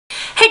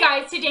Hey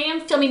guys, today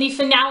I'm filming the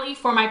finale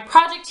for my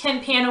Project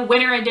 10 Pan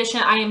Winter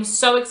Edition. I am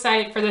so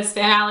excited for this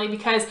finale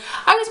because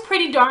I was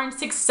pretty darn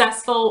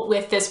successful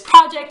with this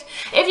project.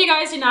 If you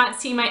guys did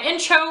not see my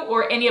intro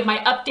or any of my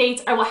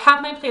updates, I will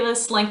have my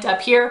playlist linked up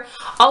here.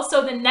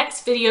 Also, the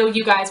next video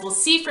you guys will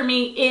see from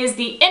me is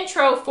the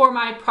intro for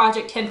my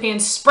Project 10 Pan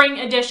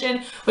Spring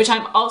Edition, which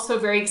I'm also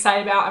very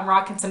excited about. I'm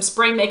rocking some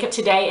spring makeup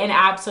today and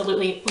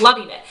absolutely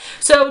loving it.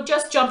 So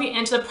just jumping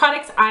into the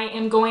products, I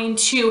am going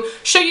to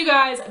show you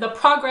guys the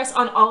progress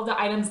on all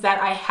the items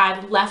that I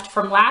had left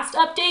from last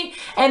update,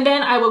 and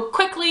then I will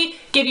quickly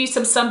give you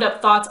some summed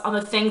up thoughts on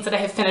the things that I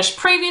have finished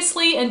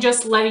previously and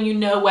just letting you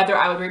know whether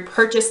I would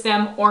repurchase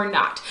them or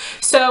not.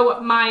 So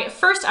my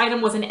first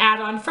item was an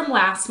add-on from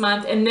last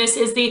month, and this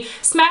is the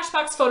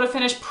Smashbox Photo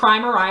Finish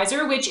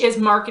Primerizer, which is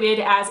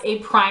marketed as a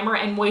primer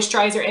and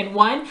moisturizer in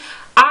one.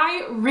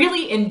 I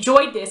really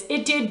enjoyed this.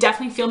 It did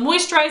definitely feel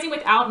moisturizing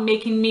without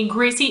making me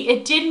greasy.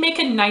 It did make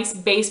a nice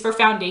base for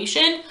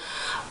foundation,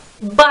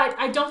 but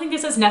I don't think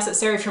this is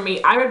necessary for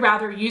me. I would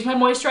rather use my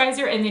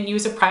moisturizer and then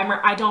use a primer.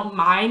 I don't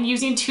mind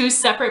using two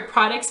separate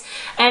products,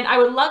 and I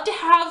would love to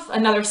have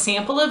another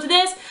sample of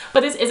this, but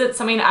this isn't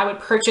something I would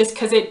purchase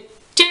because it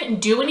didn't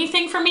do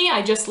anything for me.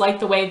 I just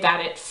like the way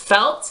that it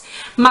felt.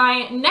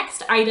 My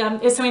next item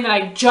is something that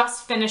I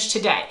just finished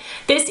today.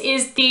 This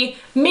is the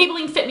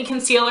Maybelline Fit Me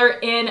Concealer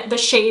in the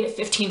shade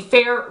 15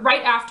 Fair.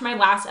 Right after my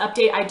last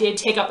update, I did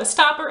take out the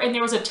stopper and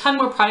there was a ton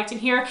more product in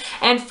here.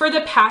 And for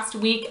the past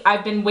week,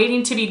 I've been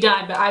waiting to be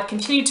done, but I've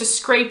continued to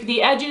scrape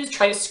the edges,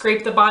 try to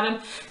scrape the bottom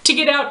to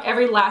get out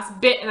every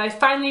last bit, and I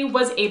finally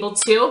was able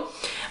to.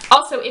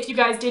 Also, if you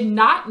guys did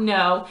not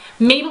know,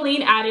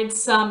 Maybelline added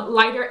some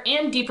lighter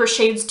and deeper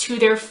shades to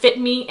their Fit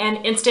Me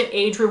and Instant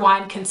Age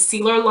Rewind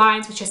concealer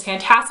lines, which is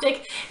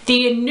fantastic.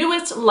 The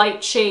newest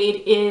light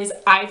shade is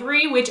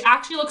Ivory, which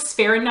actually looks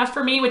fair enough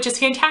for me, which is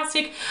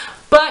fantastic.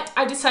 But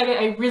I decided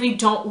I really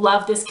don't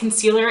love this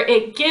concealer.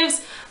 It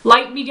gives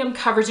light medium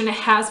coverage and it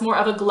has more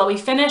of a glowy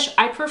finish.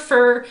 I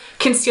prefer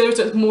concealers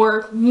with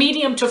more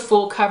medium to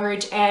full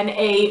coverage and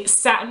a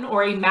satin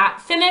or a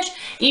matte finish,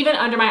 even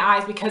under my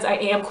eyes, because I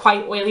am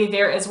quite oily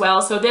there as well.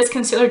 So this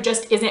concealer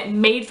just isn't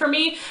made for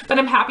me, but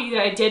I'm happy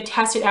that I did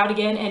test it out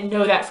again and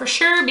know that for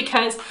sure,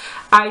 because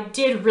I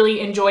did really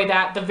enjoy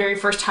that the very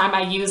first time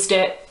I used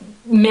it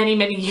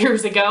many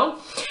years ago.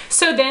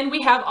 So then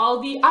we have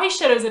all the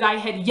eyeshadows that I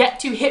had yet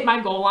to hit my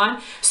goal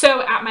on.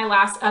 So at my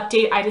last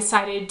update, I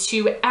decided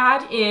to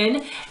add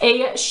in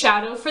a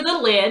shadow for the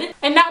lid,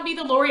 and that would be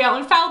the L'Oreal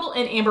Infallible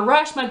in Amber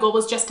Rush. My goal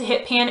was just to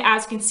hit pan.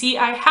 As you can see,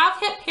 I have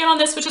hit pan on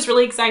this, which is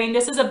really exciting.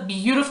 This is a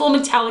beautiful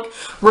metallic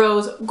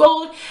rose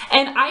gold,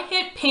 and I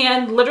hit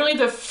pan literally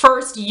the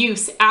first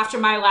use after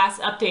my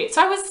last update.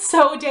 So I was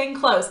so dang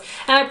close,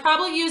 and I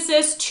probably used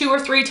this 2 or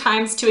 3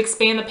 times to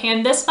expand the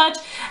pan this much,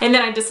 and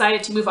then I decided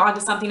to move on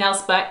to something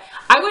else. But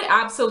I would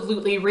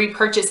absolutely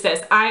repurchase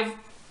this. I've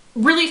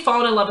really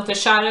fallen in love with the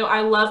shadow.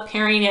 I love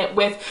pairing it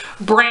with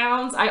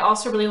browns. I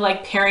also really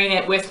like pairing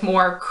it with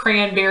more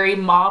cranberry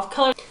mauve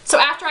color. So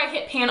after I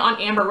hit pan on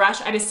Amber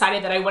Rush, I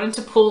decided that I wanted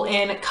to pull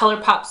in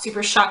ColourPop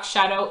Super Shock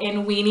Shadow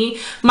in Weenie.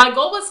 My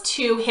goal was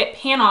to hit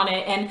pan on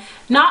it, and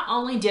not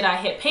only did I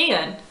hit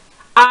pan,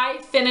 I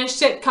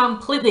finished it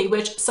completely,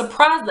 which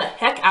surprised the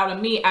heck out of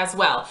me as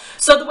well.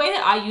 So the way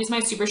that I use my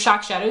Super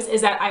Shock shadows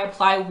is that I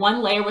apply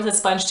one layer with a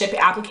sponge tip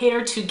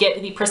applicator to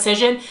get the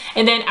precision,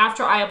 and then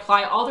after I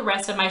apply all the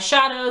rest of my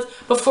shadows,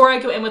 before I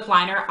go in with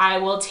liner, I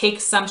will take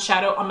some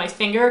shadow on my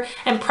finger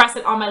and press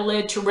it on my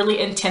lid to really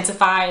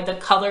intensify the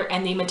color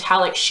and the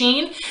metallic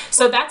sheen.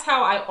 So that's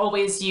how I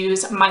always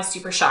use my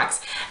Super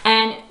Shocks.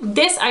 And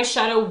this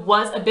eyeshadow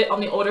was a bit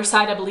on the older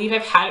side. I believe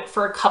I've had it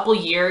for a couple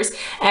years,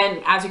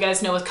 and as you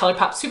guys know, with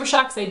ColourPop Super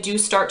Shocks, they do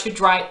start to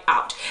dry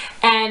out.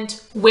 And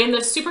when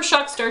the Super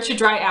Shocks start to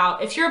dry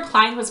out, if you're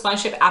applying with a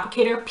sponge tip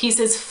applicator,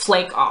 pieces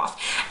flake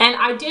off. And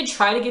I did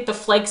try to get the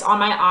flakes on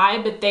my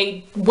eye, but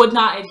they would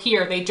not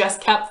adhere. They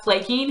just kept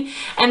flaking,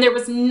 and there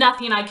was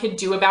nothing I could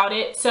do about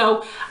it.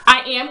 So I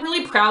am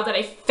really proud that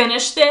I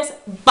finished this,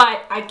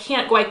 but I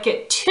can't quite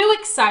get too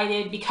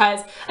excited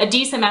because a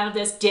decent amount of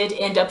this did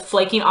end up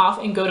flaking off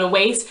and go to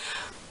waste.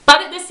 But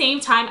at the same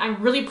time,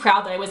 I'm really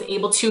proud that I was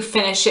able to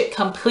finish it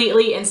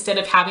completely instead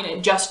of having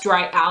it just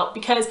dry out,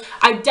 because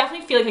I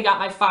definitely feel like I got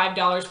my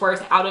 $5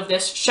 worth out of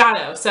this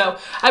shadow. So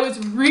I was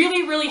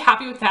really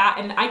happy with that,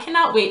 and I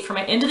cannot wait for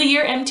my end of the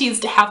year empties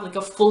to have like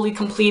a fully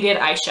completed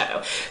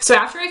eyeshadow. So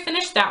after I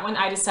finished that one,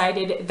 I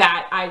decided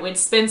that I would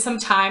spend some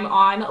time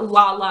on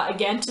LaLa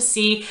again to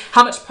see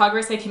how much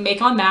progress I can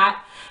make on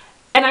that.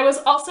 And I was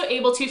also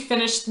able to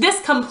finish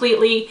this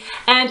completely,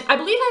 and I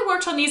believe I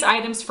worked on these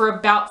items for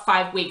about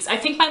 5 weeks. I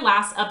think my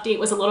last update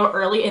was a little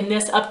early and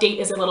this update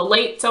is a little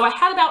late, so I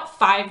had about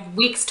 5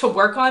 weeks to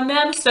work on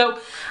them. So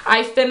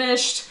I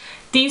finished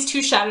these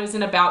 2 shadows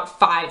in about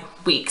 5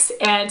 weeks,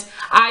 and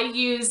I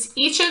used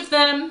each of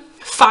them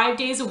 5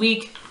 days a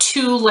week,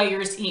 2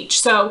 layers each.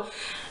 So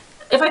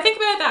If I think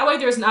about it that way,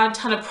 there's not a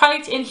ton of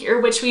product in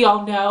here, which we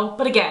all know.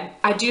 But again,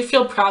 I do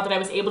feel proud that I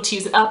was able to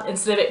use it up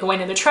instead of it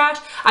going in the trash.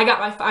 I got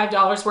my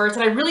 $5 worth,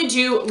 and I really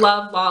do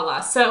love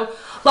LaLa. So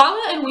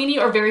LaLa and Weenie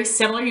are very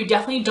similar. You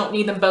definitely don't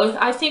need them both.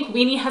 I think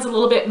Weenie has a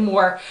little bit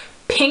more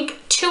pink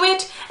to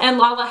it, and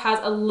LaLa has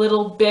a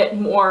little bit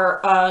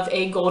more of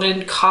a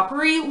golden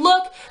coppery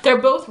look. They're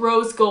both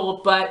rose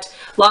gold, but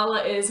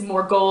LaLa is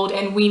more gold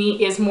and Weenie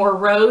is more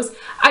rose.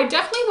 I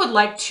definitely would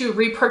like to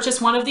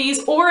repurchase one of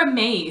these, or a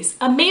Maze.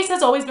 A Maze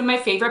has always been my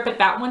favorite, but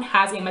that one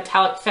has a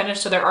metallic finish,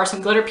 so there are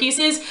some glitter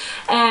pieces,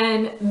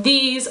 and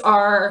these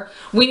are,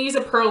 Weenie's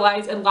a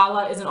pearlized and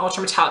LaLa is an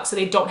ultra metallic, so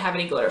they don't have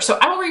any glitter. So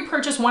I will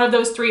repurchase one of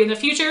those three in the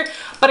future,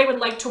 but I would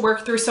like to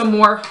work through some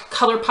more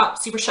ColourPop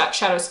Super Shock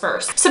shadows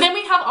first. So then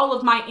we have all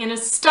of my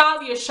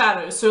Anastasia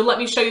shadows, so let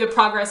me show you the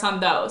progress on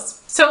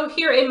those. So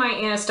here in my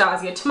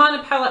Anastasia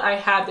Tamana palette, I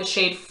have the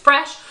shade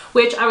Fresh,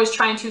 which I was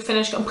trying to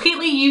finish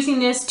completely using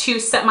this to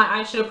set my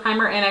eyeshadow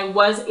primer, and I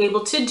was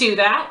able to do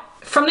that.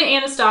 From the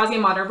Anastasia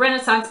Modern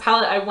Renaissance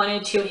palette, I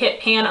wanted to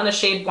hit pan on the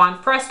shade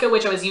Buon Fresco,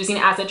 which I was using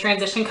as a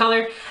transition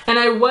color, and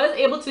I was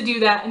able to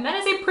do that, and that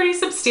is a pretty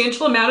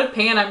substantial amount of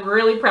pan. I'm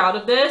really proud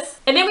of this.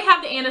 And then we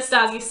have the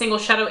Anastasia Single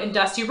Shadow in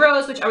Dusty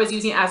Rose, which I was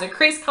using as a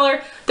crease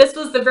color. This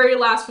was the very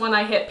last one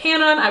I hit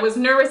pan on. I was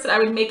nervous that I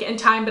would make it in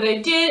time, but I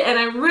did, and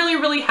I'm really,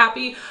 really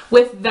happy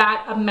with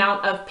that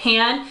amount of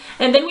pan.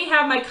 And then we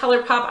have my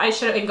ColourPop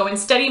eyeshadow in Going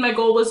Steady. My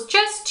goal was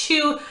just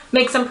to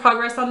make some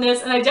progress on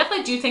this, and I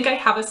definitely do think I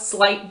have a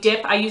slight dip.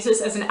 I use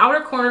this as an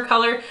outer corner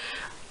color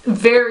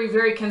very,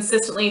 very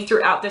consistently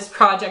throughout this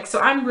project,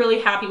 so I'm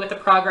really happy with the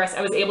progress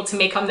I was able to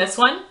make on this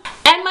one.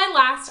 And my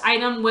last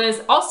item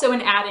was also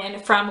an add-in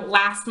from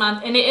last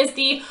month, and it is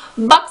the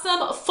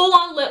Buxom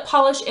Full-On Lip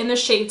Polish in the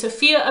shade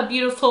Sophia, a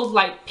beautiful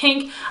light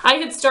pink. I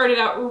had started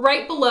out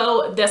right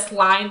below this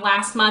line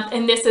last month,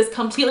 and this is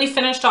completely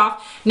finished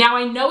off. Now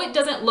I know it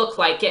doesn't look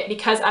like it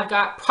because I've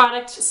got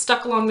product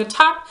stuck along the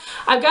top,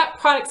 I've got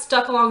product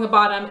stuck along the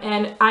bottom,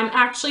 and I'm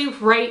actually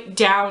right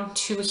down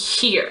to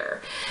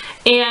here.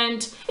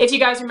 And if you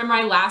guys remember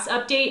my last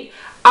update,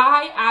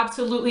 I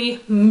absolutely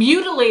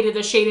mutilated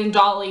the shade in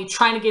Dolly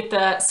trying to get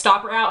the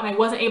stopper out, and I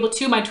wasn't able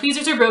to. My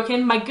tweezers are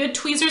broken. My good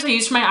tweezers I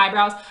use for my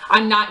eyebrows,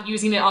 I'm not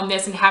using it on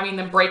this and having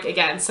them break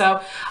again.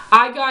 So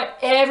I got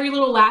every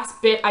little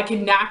last bit I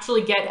can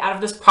naturally get out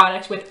of this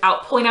product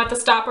without pulling out the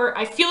stopper.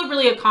 I feel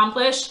really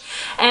accomplished.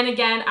 And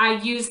again,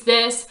 I use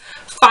this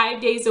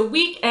 5 days a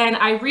week, and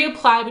I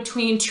reapply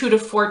between 2 to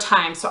 4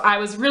 times. So I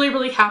was really,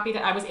 really happy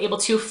that I was able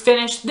to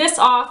finish this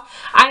off.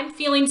 I'm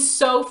feeling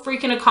so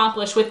freaking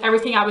accomplished with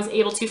everything I was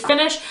able to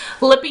finish.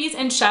 Lippies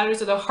and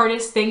shadows are the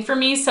hardest thing for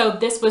me, so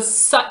this was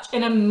such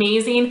an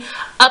amazing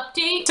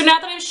update. So now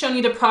that I've shown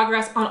you the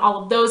progress on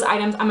all of those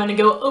items, I'm going to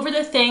go over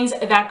the things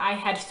that I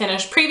had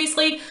finished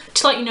previously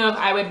to let you know if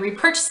I would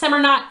repurchase them or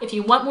not. If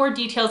you want more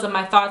details of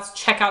my thoughts,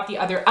 check out the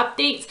other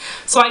updates.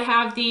 So I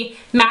have the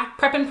MAC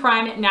Prep and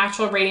Prime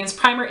Natural Radiance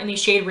Primer in the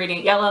shade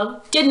Radiant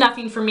Yellow. Did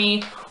nothing for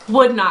me.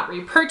 Would not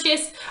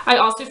repurchase. I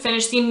also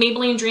finished the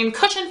Maybelline Dream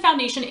Cushion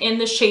Foundation in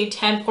the shade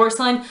 10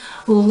 Porcelain.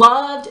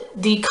 Loved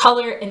the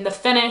color and the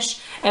finish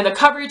and the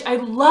coverage. I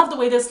love the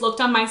way this looked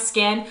on my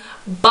skin,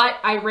 but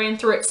I ran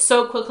through it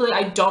so quickly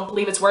I don't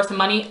believe it's worth the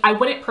money. I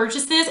wouldn't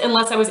purchase this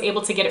unless I was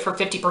able to get it for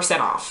 50%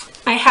 off.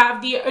 I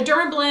have the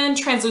Dermablend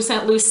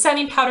Translucent Loose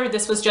Setting Powder.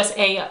 This was just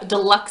a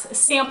deluxe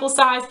sample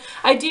size.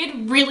 I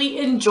did really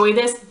enjoy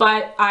this,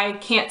 but I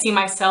can't see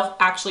myself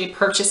actually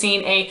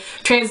purchasing a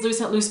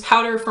translucent loose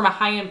powder from a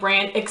high-end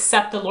brand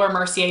except the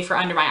Mercier for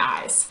under my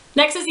eyes.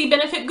 Next is the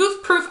Benefit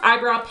Goof Proof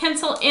Eyebrow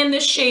Pencil in the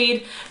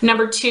shade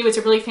number 2. It's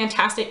a really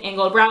fantastic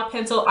angled brow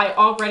pencil. I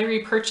already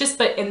repurchased,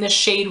 but in the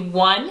shade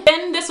 1.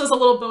 Then this was a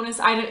little bonus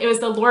item. It was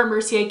the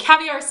Mercier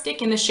Caviar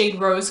Stick in the shade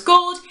Rose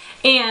Gold.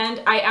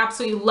 And I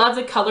absolutely love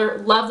the color,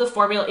 love the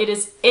formula. It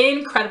is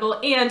incredible.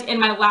 And in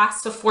my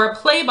last Sephora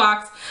Play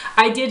box,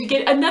 I did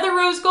get another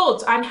Rose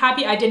Gold. So I'm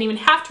happy I didn't even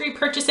have to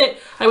repurchase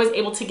it. I was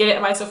able to get it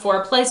at my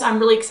Sephora Play. So I'm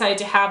really excited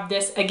to have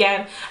this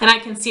again. And I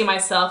can see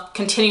myself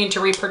continuing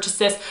to repurchase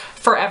this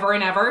forever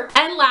and ever.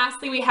 And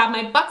lastly, we have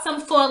my Buxom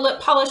Full-On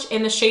Lip Polish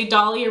in the shade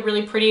Dolly, a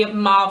really pretty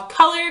mauve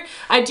color.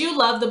 I do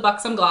love the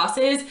Buxom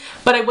glosses,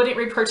 but I wouldn't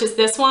repurchase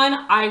this one.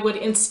 I would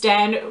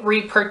instead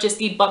repurchase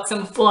the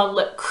Buxom Full-On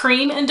Lip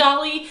Cream in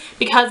Dolly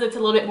because it's a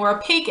little bit more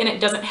opaque and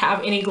it doesn't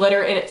have any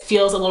glitter and it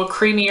feels a little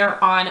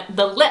creamier on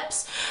the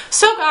lips.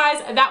 So guys,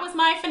 that was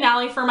my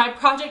finale for my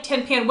Project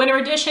 10 Pan Winter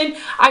Edition.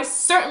 I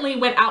certainly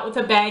went out with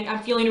a bang.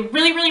 I'm feeling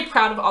really, really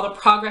proud of all the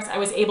progress I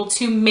was able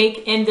to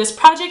make in this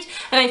project,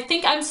 and I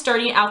think I'm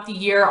starting out the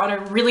year on a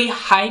really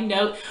high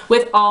note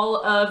with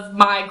all of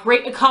my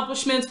great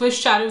accomplishments with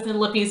shadows and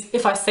lippies,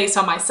 if I say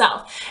so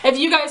myself. If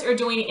you guys are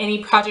doing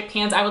any project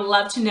pans, I would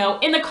love to know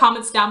in the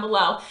comments down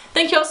below.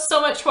 Thank you all so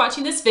much for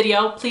watching this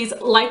video. Please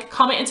like,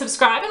 comment, and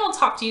subscribe, and I'll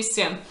talk to you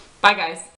soon. Bye guys.